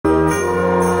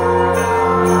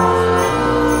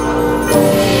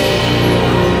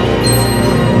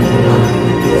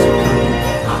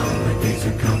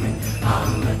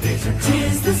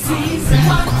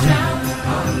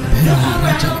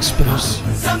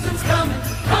Something's coming,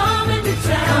 coming to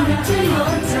town. Coming to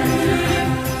your town.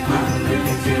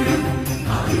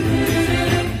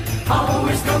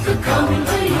 Always something coming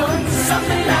to your town.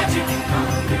 Something magic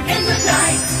in the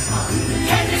night.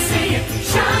 Can you see it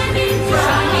shining bright?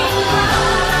 Shining bright.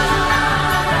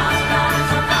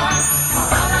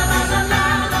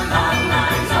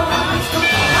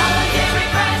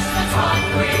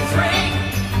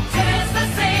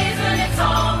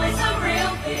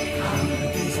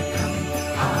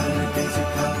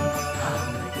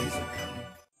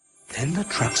 Then the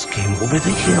trucks came over the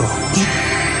hill.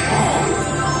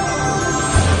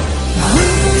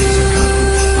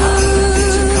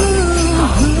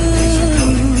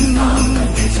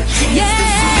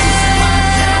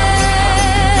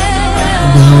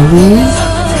 Merry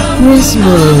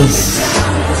Christmas!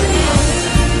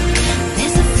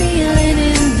 There's a feeling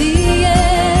in the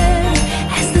air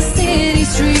as the city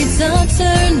streets are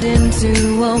turned into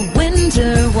a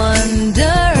winter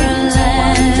wonderland.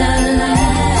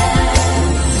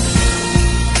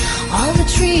 All the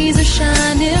trees are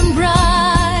shining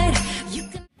bright. You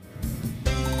can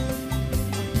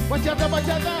Bachata,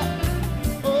 bachata.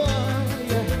 Oh,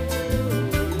 yeah.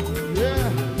 Yeah.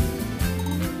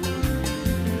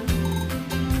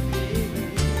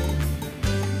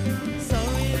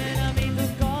 Sorry that I mean to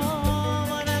call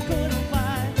when I couldn't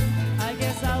find. I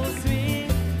guess I was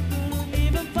sweet, couldn't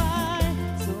even find.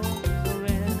 So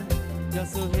forever,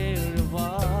 just to hear your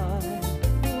voice.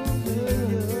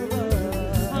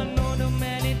 I know the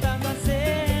many times I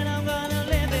said I'm gonna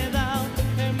live it out,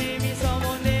 and maybe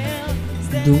someone else.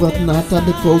 Doe wat nata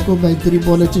de coco bij 3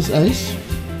 bolletjes ijs.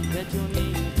 That you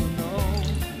need to know.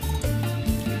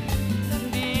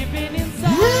 Deep in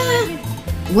inside.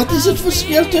 Wat is het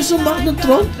verschil tussen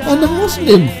magnetron en een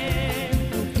moslim? I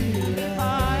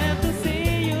have to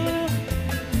see you.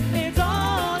 It's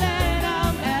all that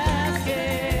I'm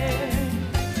asking.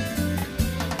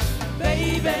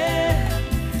 Baby,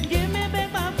 give me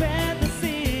back my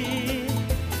fantasy.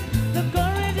 The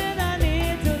courage that I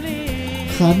need to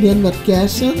leave. Garneer met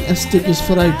kersen en stukjes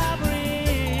fruit.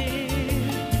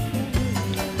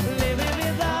 Living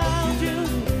without you,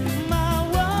 my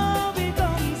world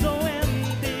becomes so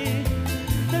empty.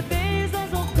 The days are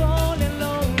so cold and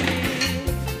lonely.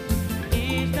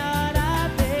 Each night I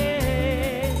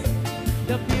taste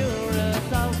the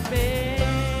purest of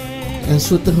faith. En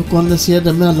zoete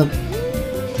gecondenseerde melk.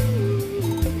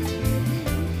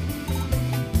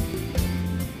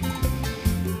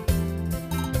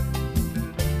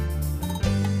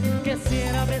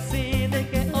 Quisiera decirte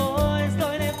que hoy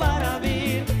estoy de para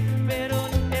vivir, pero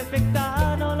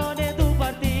expectando lo de tu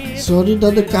partida. Sorry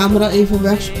dat de camera even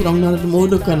wegsprong naar het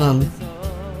modekanaal.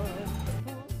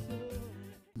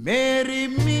 Marry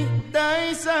me,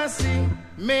 die sassy.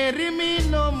 Marry me,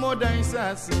 no more die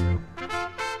sassy.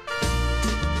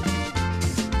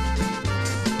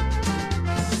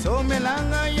 So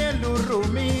melanga yelu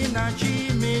rumi na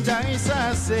chi me die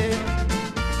sassy.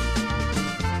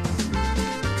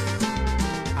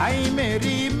 I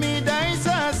marry me, die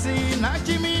sassy. Na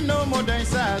chi me, no more die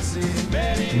sassy.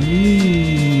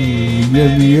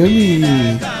 Yummy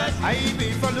yummy. I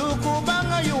be for luku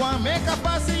banga you want make a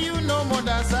passy, you no more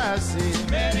than sassy.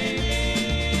 Marry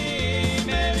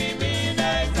me,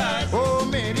 die sassy. Oh,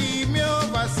 marry me,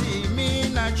 oversee me,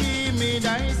 na chi me,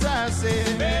 die sassy.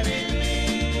 Marry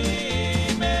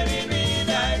me,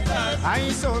 die sassy.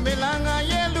 I saw me langa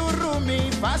yellow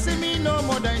roomy, passy me no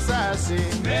more than sassy.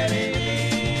 Marry me.